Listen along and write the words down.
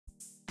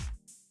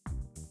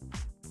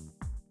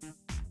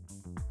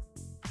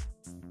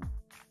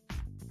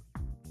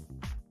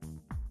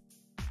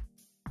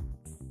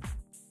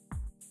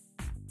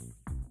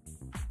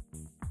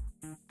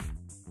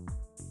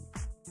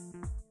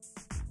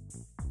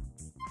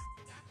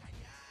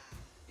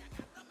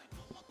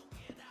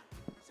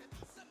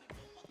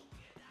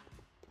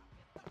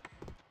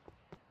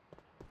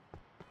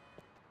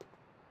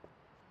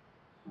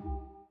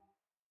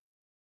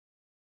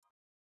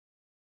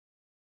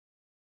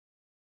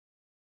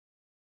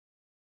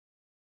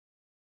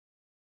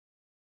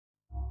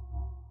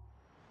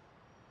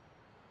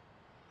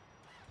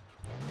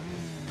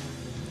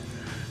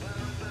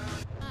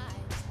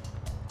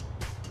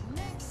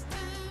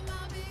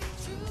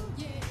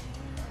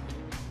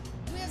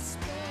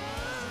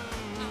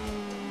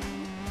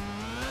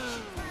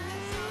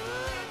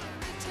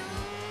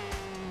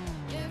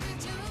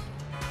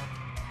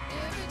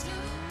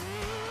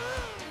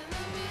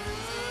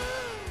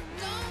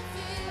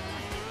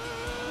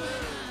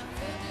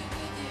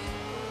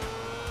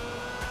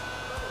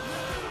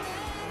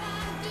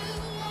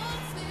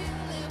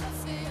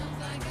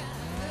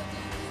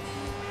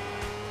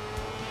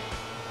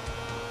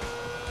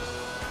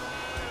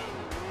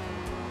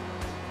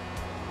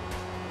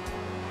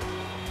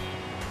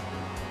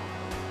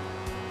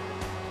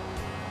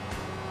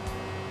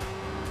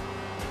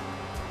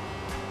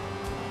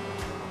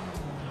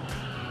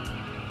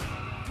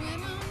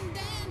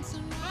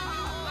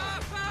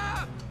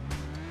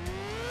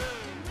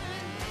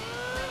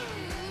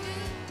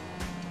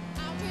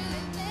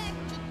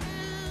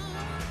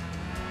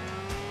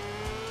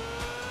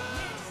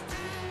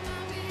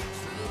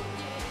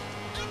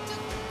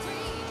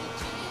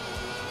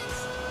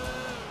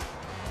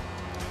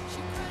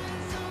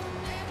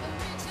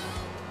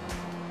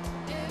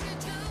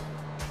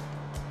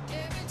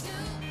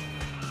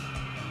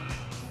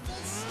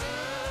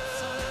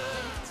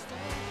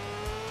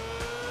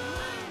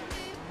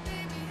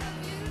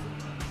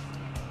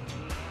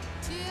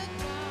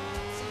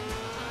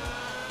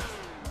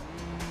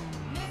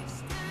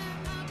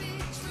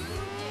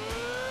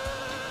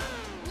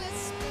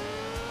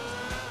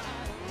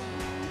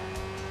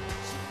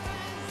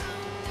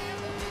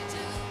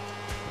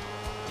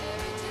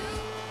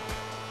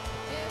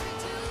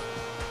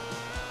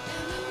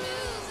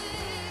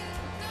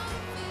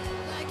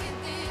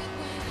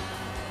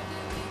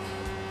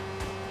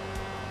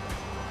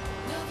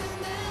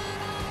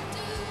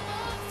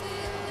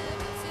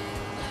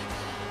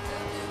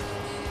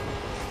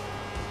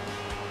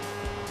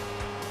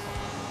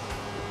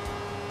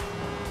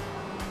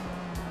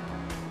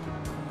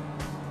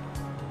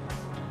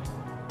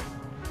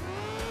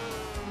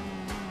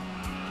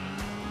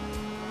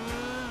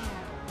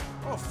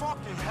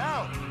fucking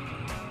hell!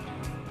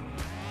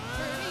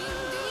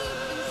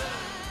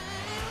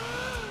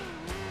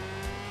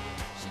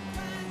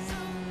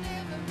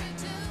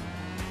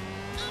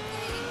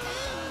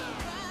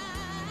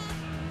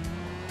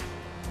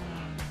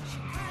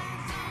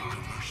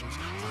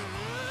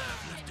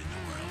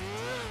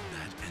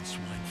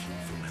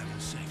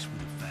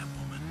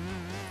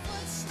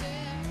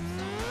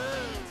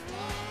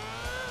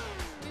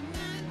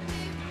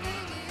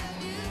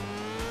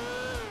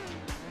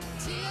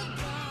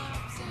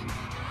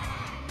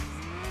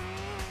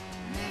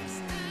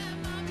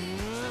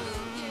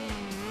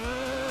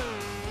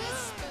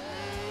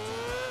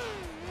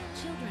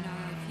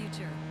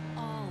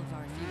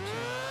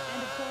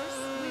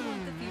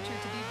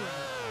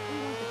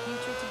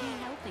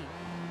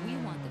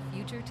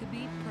 To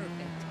be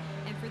perfect.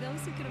 And for those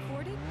who can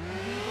afford it, we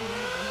believe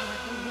we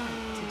have the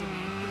right to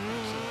demand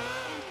perfection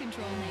and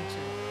control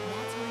nature.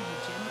 That's where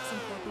Eugenics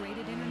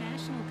Incorporated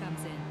International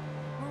comes in.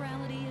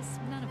 Morality is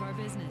none of our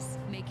business.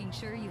 Making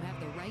sure you have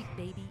the right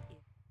baby.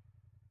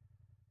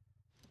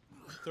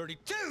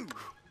 32!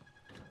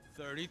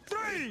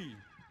 33!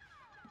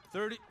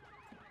 30...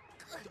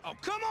 Oh,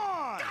 come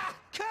on!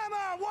 Come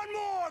on, one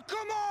more!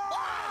 Come on!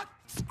 Ah,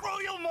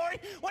 screw you, Maury!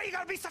 Why you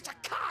gotta be such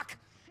a cock?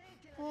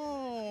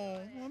 Oh,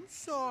 I'm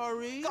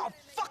sorry. Oh,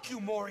 fuck you,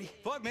 Maury!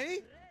 Fuck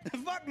me?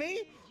 Fuck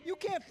me? You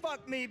can't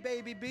fuck me,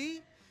 baby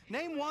B.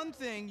 Name one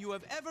thing you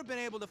have ever been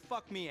able to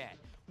fuck me at.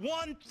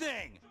 One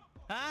thing,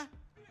 huh?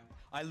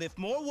 I lift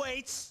more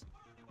weights,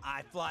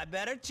 I fly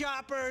better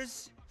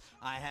choppers,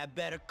 I have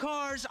better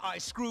cars, I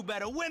screw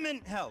better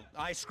women. Hell,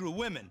 I screw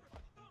women.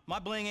 My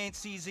bling ain't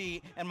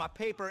CZ, and my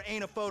paper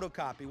ain't a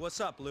photocopy. What's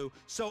up, Lou?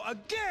 So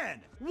again,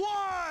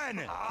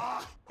 one!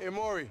 Hey,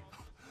 Maury,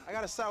 I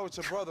gotta side with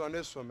your brother on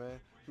this one, man.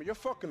 I mean, you're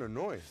fucking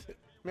annoying. I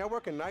mean, I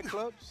work in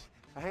nightclubs,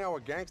 I hang out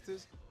with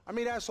gangsters, I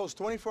meet assholes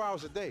 24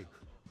 hours a day.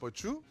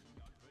 But you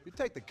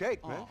take the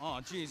cake, man.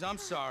 Oh, geez, I'm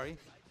sorry.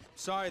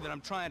 Sorry that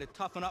I'm trying to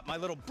toughen up my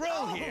little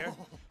bro here.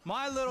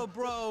 My little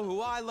bro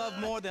who I love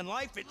more than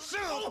life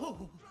itself.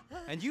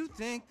 And you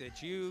think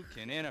that you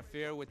can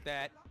interfere with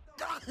that?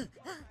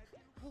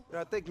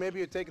 I think maybe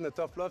you're taking the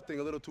tough love thing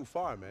a little too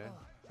far, man.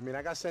 I mean,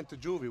 I got sent to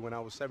juvie when I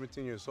was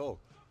 17 years old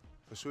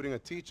for shooting a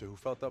teacher who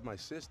felt up my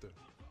sister.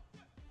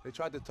 They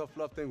tried the tough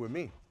love thing with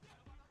me.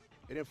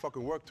 It didn't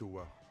fucking work too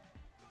well.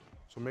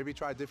 So maybe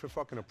try a different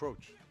fucking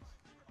approach.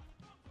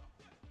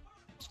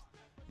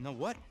 You know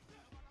what?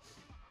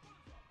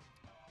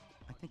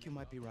 I think you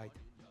might be right.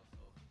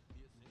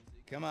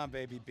 Come on,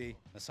 baby B.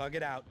 Let's hug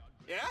it out.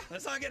 Yeah?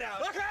 Let's hug it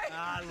out. Okay!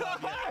 I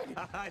love you.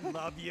 I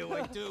love you,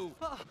 I do.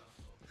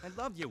 I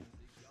love you.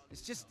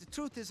 It's just, the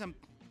truth is, I'm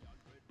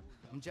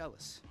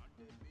jealous.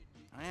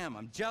 I am,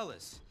 I'm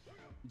jealous.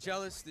 I'm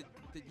jealous that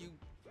you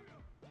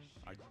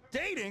are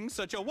dating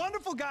such a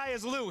wonderful guy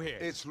as Lou here.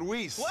 It's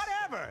Luis.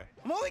 Whatever.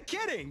 I'm only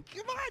kidding.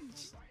 Come on.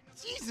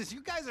 Jesus,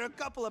 you guys are a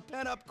couple of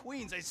pent-up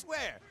queens, I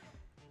swear.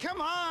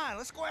 Come on,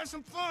 let's go have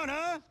some fun,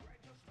 huh?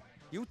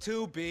 You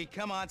too, B.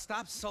 Come on,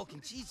 stop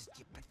sulking. Jesus,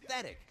 you're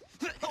pathetic.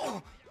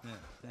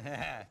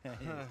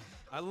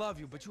 I love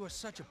you, but you are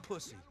such a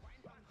pussy.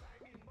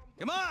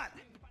 Come on!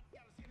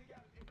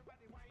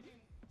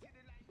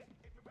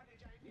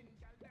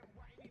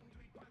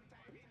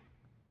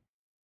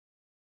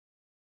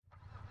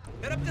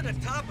 Head up to the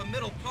top of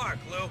Middle Park,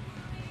 Lou.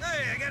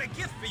 Hey, I got a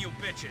gift for you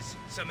bitches.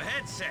 Some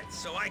headsets,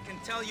 so I can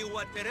tell you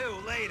what to do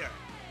later.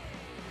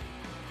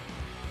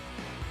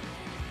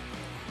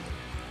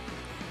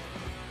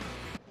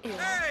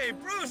 Hey,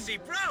 Brucey,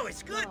 bro,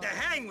 it's good to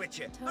hang with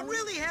you. I'm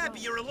really happy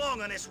you're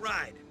along on this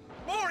ride.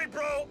 Maury,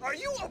 bro, are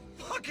you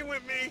fucking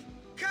with me?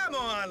 Come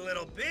on,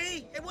 little B.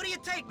 Hey, what do you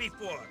take me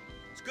for?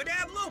 It's good to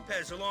have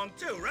Lopez along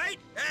too, right?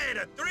 Hey,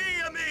 the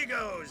three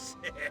amigos.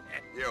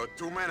 Yo,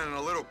 2 men and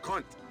a little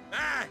cunt.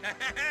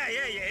 Yeah,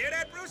 you hear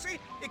that, Brucey?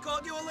 He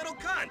called you a little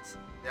cunt.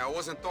 Yeah, I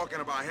wasn't talking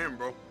about him,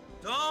 bro.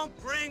 Don't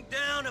bring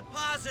down the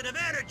positive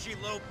energy,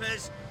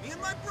 Lopez. Me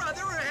and my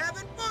brother are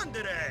having fun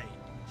today.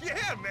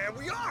 Yeah, man,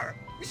 we are.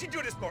 We should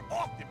do this more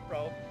often,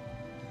 bro.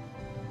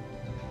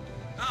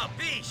 Oh,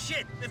 B,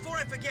 shit. Before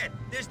I forget,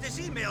 there's this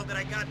email that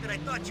I got that I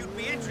thought you'd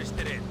be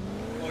interested in.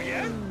 Oh,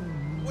 yeah?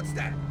 What's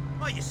that?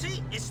 Oh, you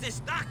see? It's this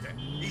doctor.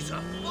 He's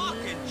a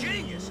fucking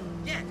genius.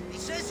 Yeah, he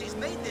says he's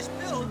made this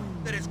pill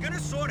that is gonna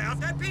sort out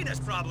that penis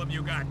problem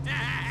you got.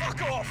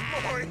 Fuck off,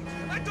 Maury!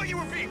 I thought you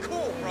were being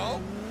cool,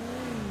 bro!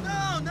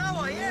 No,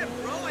 I am,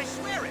 bro. I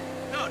swear it.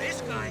 No,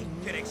 this guy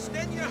can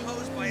extend your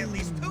hose by at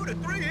least 2 to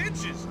 3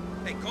 inches.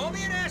 Hey, call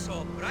me an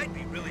asshole, but I'd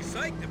be really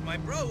psyched if my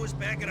bro was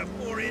packing a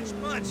 4-inch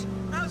punch.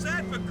 How's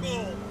that for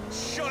cool?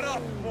 Shut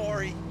up,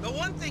 Maury! The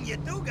one thing you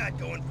do got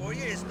going for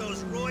you is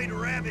those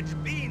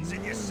roid-ravaged beans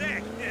in your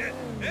sack.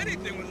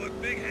 Anything would look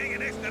big hanging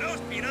next to those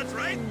peanuts,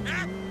 right?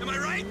 Huh? Am I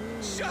right?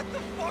 Shut the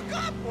fuck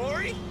up,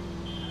 Maury!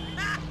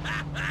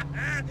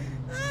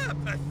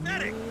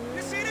 Pathetic.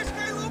 You see this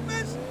guy,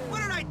 Lopez?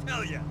 What did I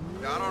tell you?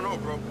 Yeah, I don't know,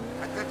 bro.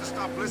 I tend to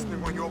stop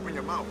listening when you open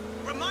your mouth.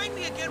 Remind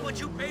me again what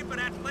you paid for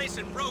that place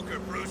in Broker,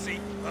 Brucey.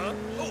 Huh?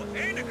 Oh,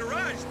 and a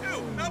garage,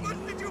 too. How much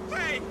did you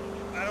pay?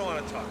 I don't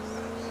want to talk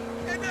about it.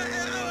 And,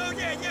 oh,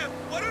 yeah.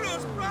 What are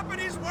those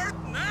properties worth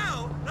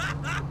now?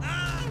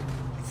 I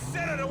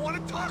said I don't want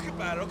to talk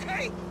about it,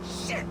 okay?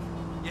 Shit!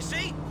 You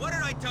see? What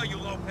did I tell you,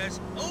 Lopez?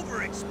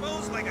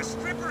 Overexposed like a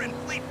stripper in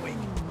Fleet Week.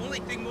 Only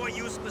thing more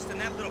useless than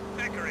that little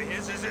pecker of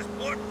his is his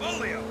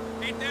portfolio.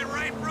 Ain't that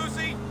right,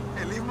 Brucey?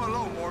 Hey, leave him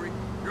alone, Maury.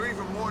 You're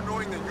even more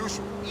annoying than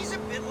usual. He's a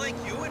bit like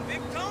you and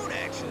Big Tone,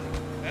 actually.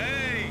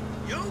 Hey,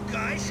 you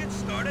guys should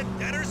start a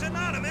Debtors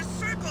Anonymous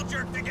circle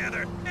jerk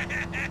together.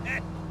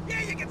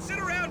 Yeah, you can sit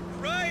around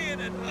crying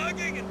and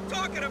hugging and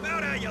talking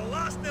about how you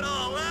lost it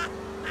all, huh?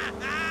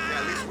 Yeah,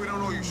 at least we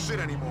don't owe you shit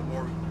anymore,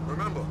 Maury.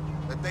 Remember,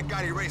 that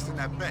got erased in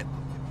that bet.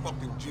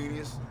 Fucking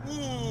genius.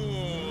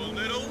 Ooh,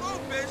 little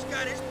Lopez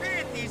got his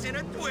panties in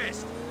a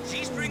twist.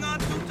 G-string on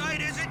too tight,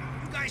 is it?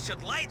 You guys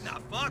should lighten the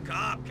fuck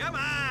up. Come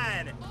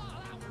on!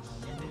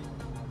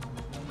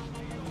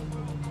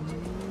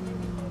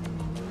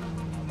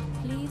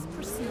 Please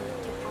proceed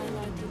to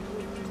highlighted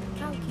route.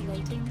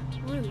 Calculating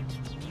route.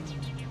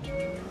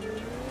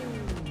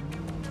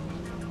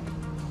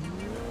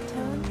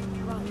 Turn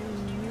right.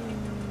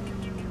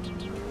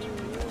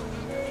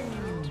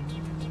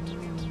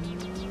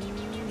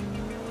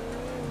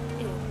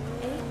 In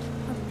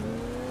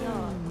 800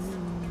 yards,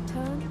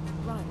 turn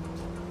right.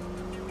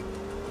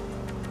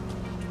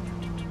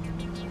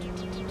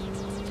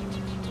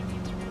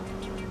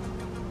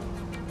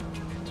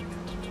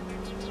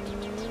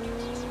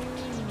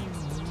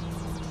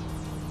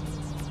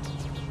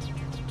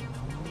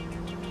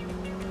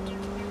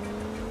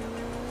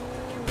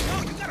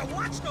 Oh, you gotta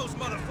watch those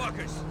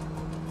motherfuckers!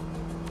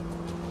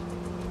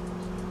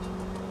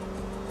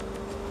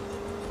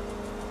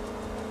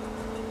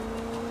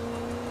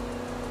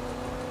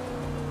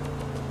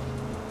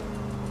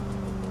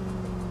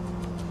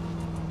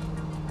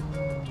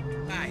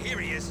 Ah, here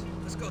he is.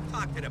 Let's go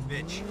talk to the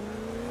bitch.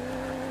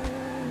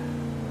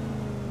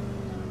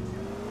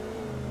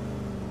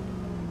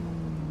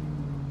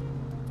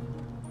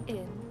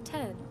 In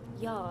 10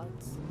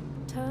 yards,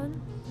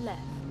 turn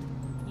left.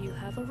 You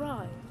have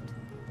arrived.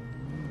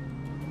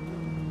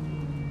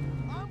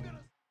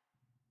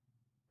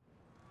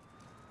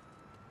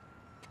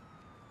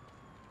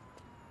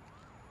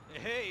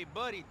 Hey,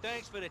 buddy,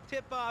 thanks for the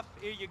tip-off.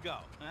 Here you go.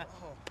 Huh?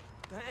 Oh,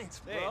 thanks,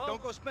 bro. Hey,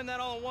 don't go spend that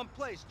all in one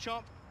place,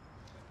 chump.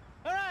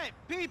 All right,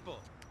 people.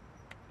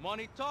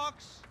 Money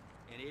talks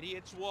and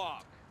idiots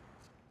walk.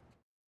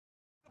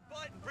 The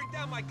button, bring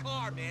down my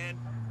car, man.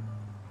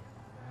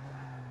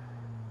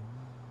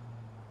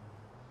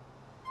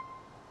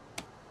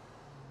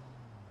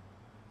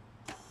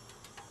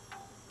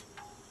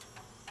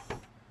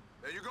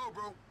 There you go,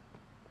 bro.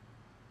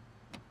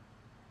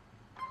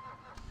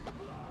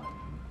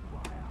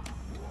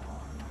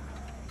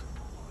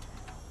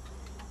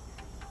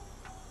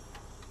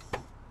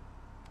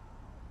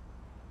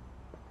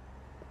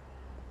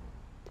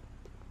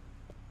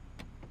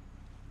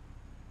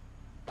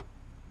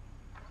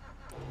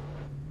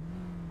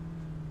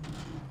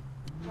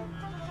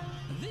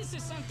 This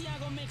is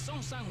Santiago Mix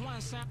on San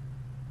Juan Sound.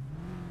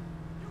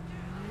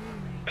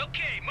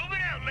 Okay, move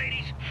it out,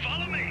 ladies.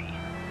 Follow me.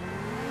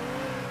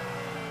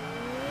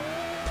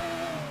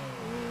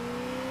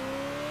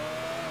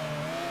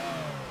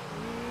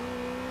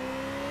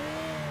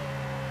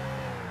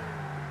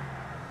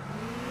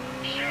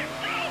 Shit,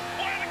 bro!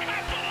 Why are the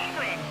cops all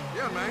over us?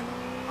 Yeah, man.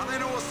 How they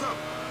know what's up?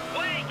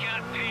 We ain't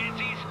got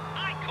pansies.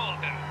 I called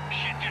them.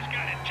 Shit just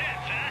got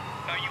intense,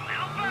 huh? Are you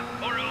Alpha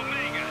or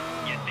Omega?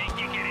 You think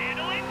you can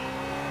handle it?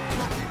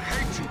 Fucking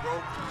hate you, bro.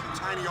 You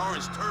tiny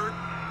orange turd.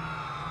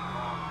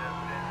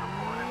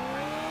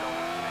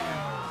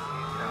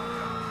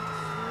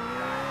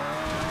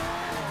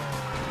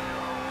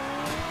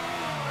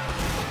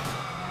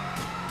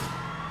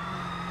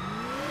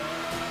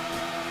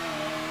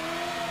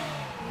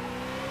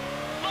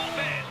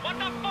 Lopez, what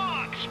the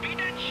fuck? Speed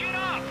that shit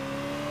up!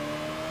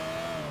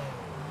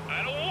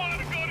 I don't want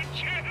to go to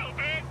jail,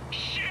 man!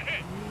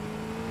 Shit!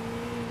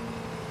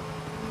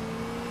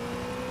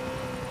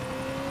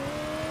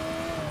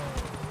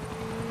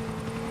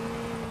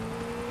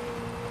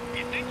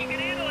 You think you can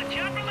handle a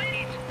chopper,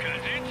 ladies?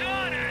 'Cause it's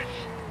on us!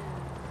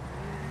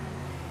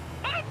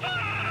 Oh,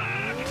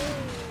 fuck!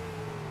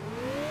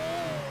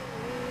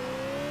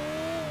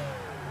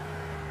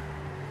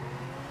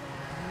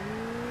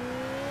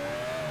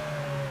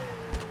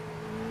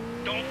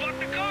 Don't fuck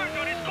the cars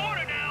on this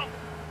corner now!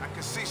 I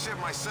can see shit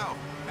myself.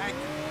 Thank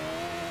you.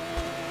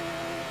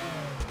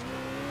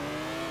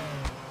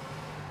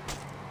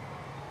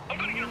 I'm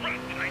gonna get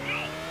arrested, I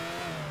know!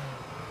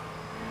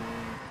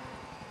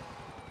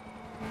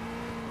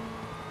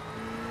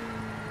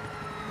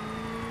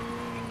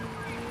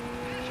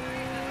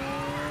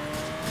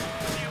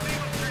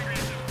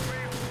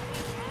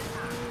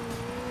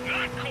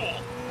 Not cool!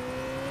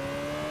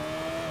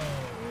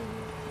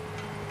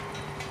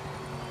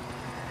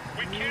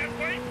 We can't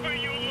wait for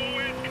you,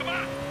 Louis! Come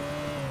on!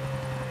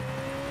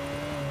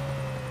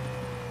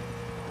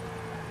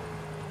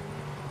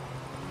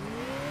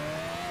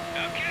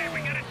 Okay, we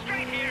got it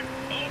straight here!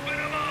 Open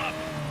them up!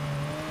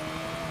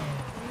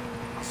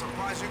 I'm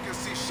surprised you can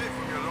see shit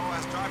from your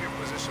low-ass driving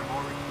position,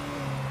 Maury.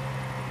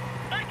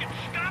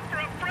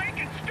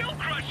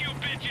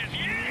 bitches,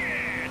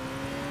 yeah!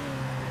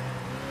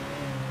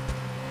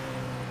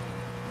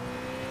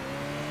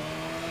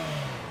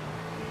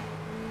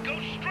 Go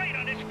straight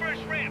on this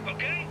first ramp,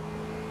 okay?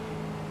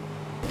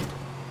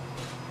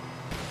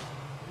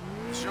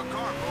 It's your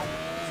car, bro.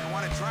 If you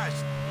want it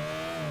trashed.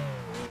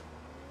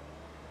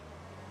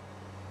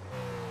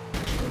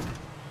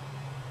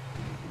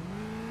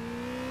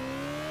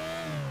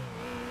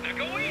 Now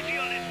go easy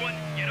on this one.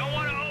 You don't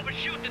want to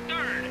overshoot the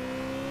third.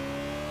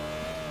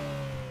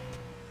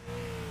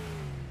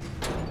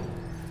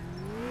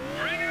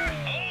 Bring her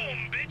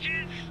home,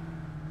 bitches!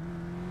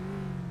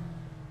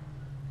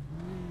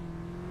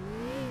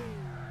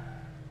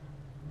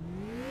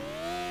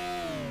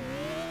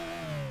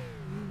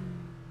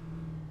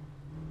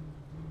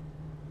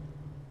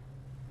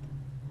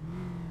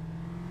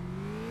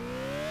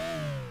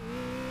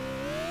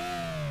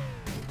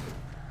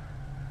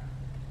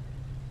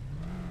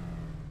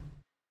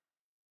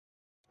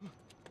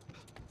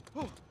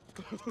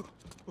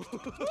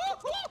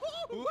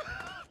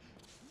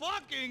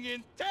 Fucking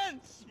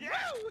intense! Yeah!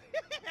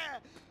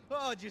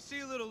 Oh, did you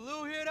see little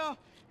Lou here, though?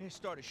 He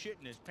started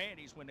shitting his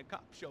panties when the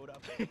cops showed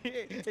up.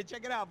 Hey,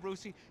 check it out,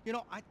 Brucey. You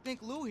know, I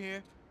think Lou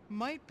here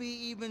might be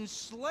even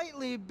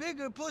slightly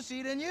bigger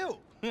pussy than you.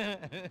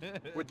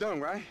 We're done,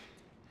 right?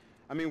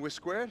 I mean, we're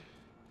squared?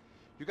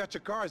 You got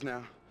your cars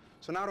now,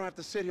 so now I don't have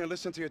to sit here and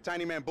listen to your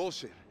tiny man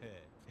bullshit.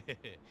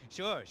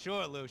 Sure,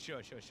 Lou,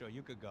 sure.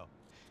 You could go.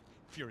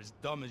 If you're as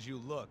dumb as you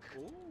look.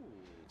 Ooh.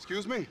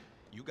 Excuse me?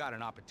 You got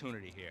an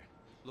opportunity here.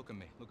 Look at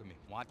me.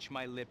 Watch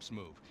my lips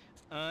move.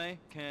 I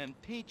can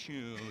teach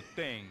you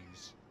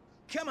things.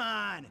 Come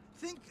on!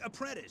 Think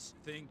apprentice.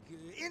 Think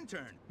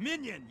intern.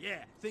 Minion,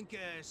 yeah. Think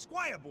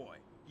squire boy.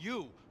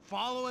 You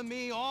following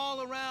me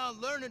all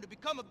around, learning to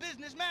become a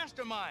business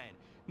mastermind.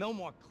 No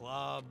more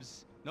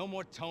clubs, no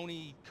more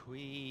Tony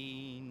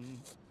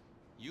Queen.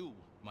 You,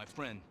 my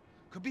friend,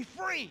 could be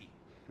free.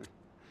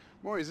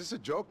 Maury, is this a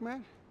joke,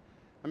 man?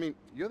 I mean,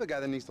 you're the guy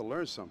that needs to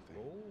learn something.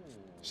 Oh.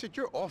 Shit,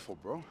 you're awful,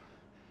 bro. I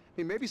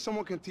mean, maybe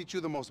someone can teach you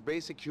the most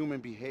basic human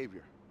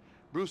behavior.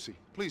 Brucey,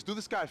 please, do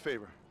this guy a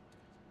favor.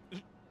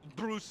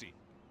 Brucey.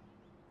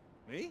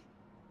 Me?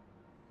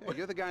 Yeah,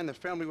 you're the guy in the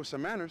family with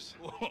some manners.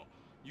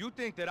 You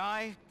think that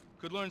I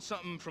could learn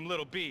something from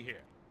little B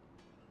here?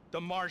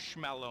 The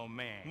Marshmallow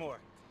Man. More.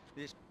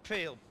 This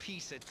pale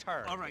piece of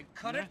turd. All right,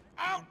 cut it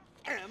out,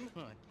 M.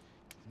 This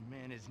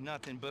man is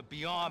nothing but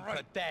beyond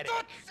pathetic.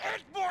 That's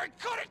it, boy!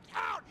 Cut it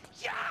out!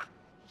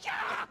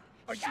 Yeah!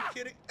 Are you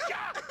kidding?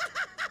 Yeah!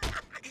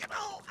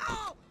 Oh,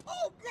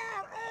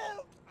 God!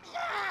 Oh,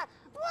 yeah!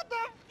 What the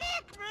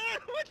fuck, man?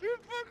 What the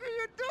fuck are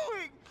you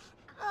doing?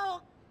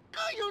 Oh,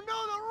 God, you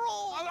know the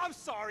rules! I'm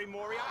sorry,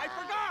 Maury. I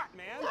forgot,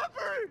 man.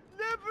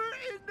 Never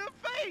in the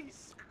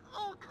face!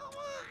 Oh, come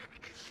on!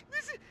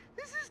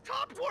 This is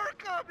top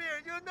work up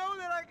here. You know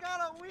that I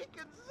got a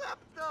weakened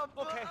septum.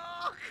 Okay.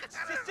 Oh,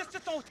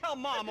 Just don't tell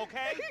Mom,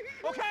 okay?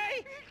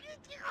 Okay?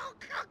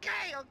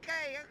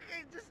 Okay.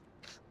 Just,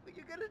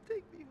 you're gonna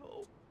take me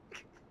home.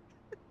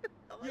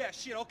 Yeah,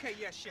 shit.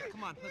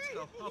 Come on, let's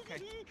go.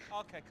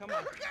 Okay, come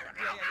on.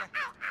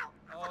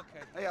 Yeah.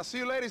 Okay. Hey, I'll see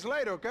you ladies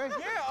later, okay?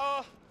 Yeah,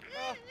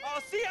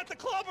 I'll see you at the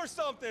club or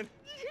something.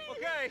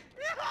 Okay.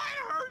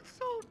 I hurt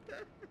so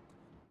bad.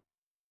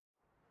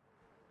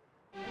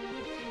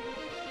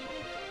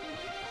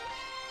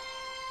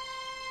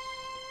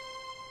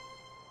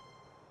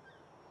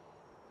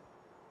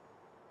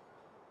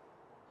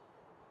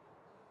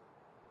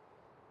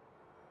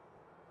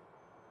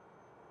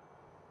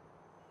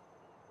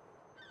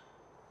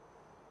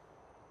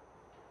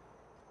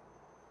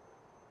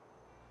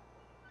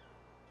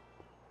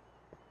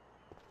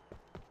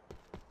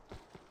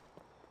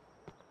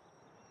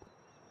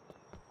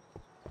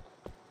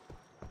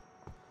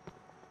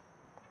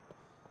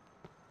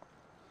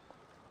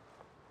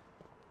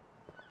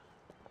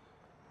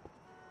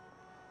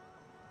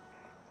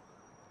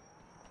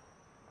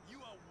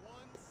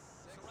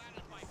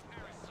 Surrounded by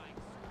parasites.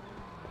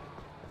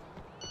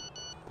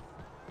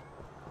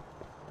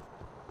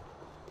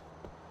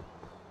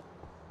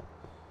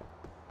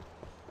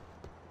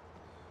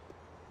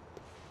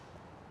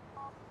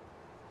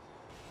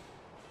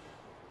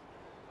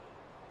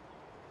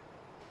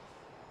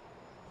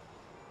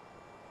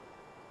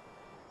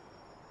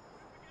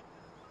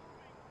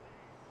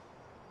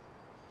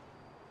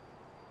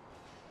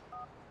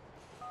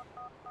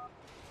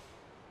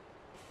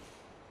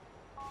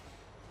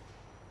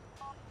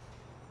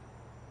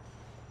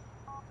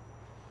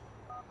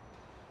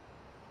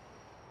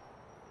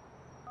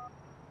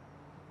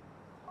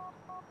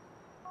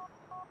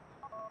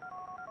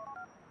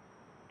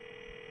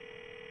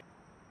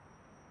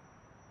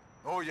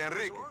 Oh, yeah,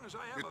 Enrique.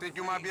 You think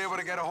you might be able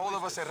to get a hold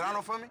of a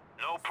Serrano for me?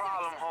 No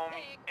problem,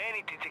 homie.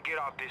 Anything to get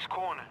off this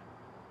corner.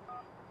 I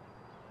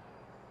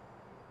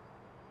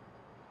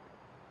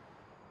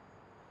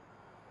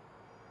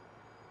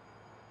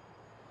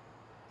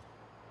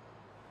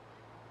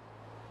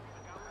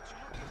got what you're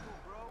looking for,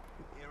 bro.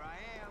 Here I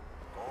am.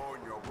 Oh,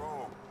 you're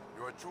wrong.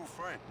 You're a true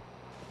friend.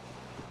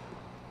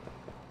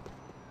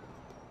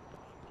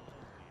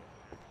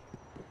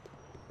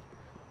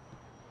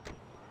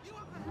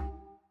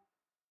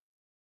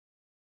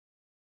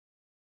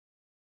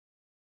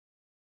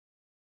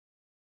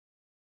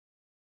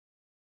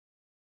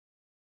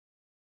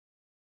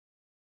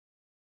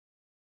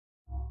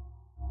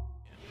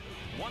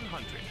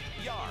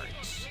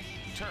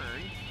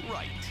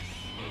 right.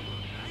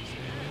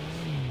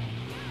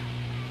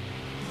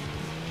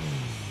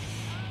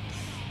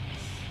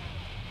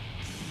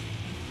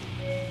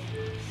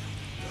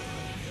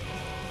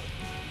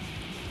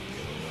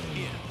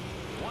 In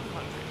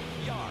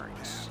 100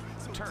 yards,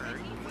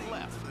 turn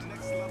left. The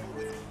next level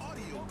with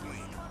audio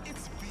plane.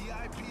 It's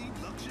VIP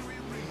luxury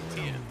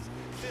ringtone. In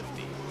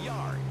 50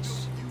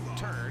 yards,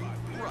 turn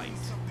right.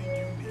 Something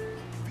unique.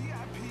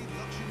 VIP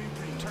luxury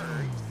ringtone.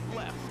 Turn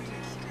left.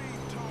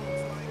 Extreme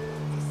tones like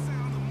the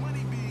sound of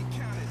money being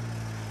counted.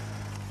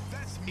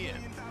 That's In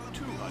million-dollar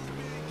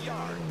 200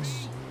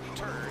 yards,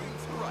 turn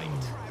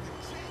right. private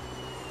jet.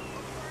 A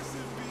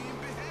person being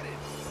beheaded.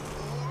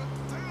 Or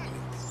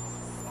diamonds.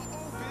 A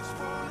old bitch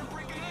falling and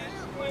breaking her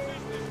hip.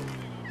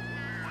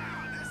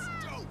 Wow, that's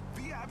dope.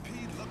 VIP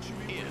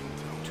luxury In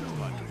ringtone.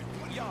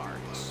 200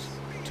 yards,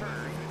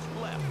 turn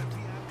left.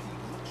 VIP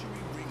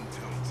luxury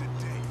ringtone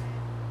today.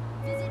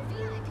 Visit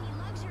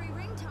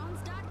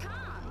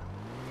VIPLuxuryRingtones.com.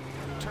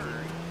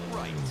 Turn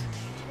right.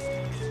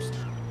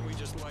 We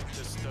just like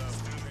this stuff.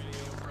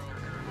 Radio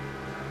broker.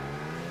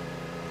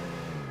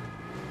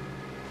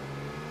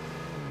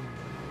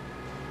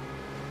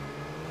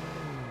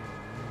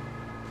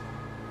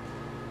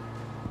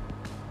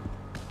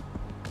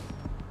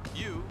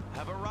 You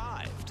have arrived.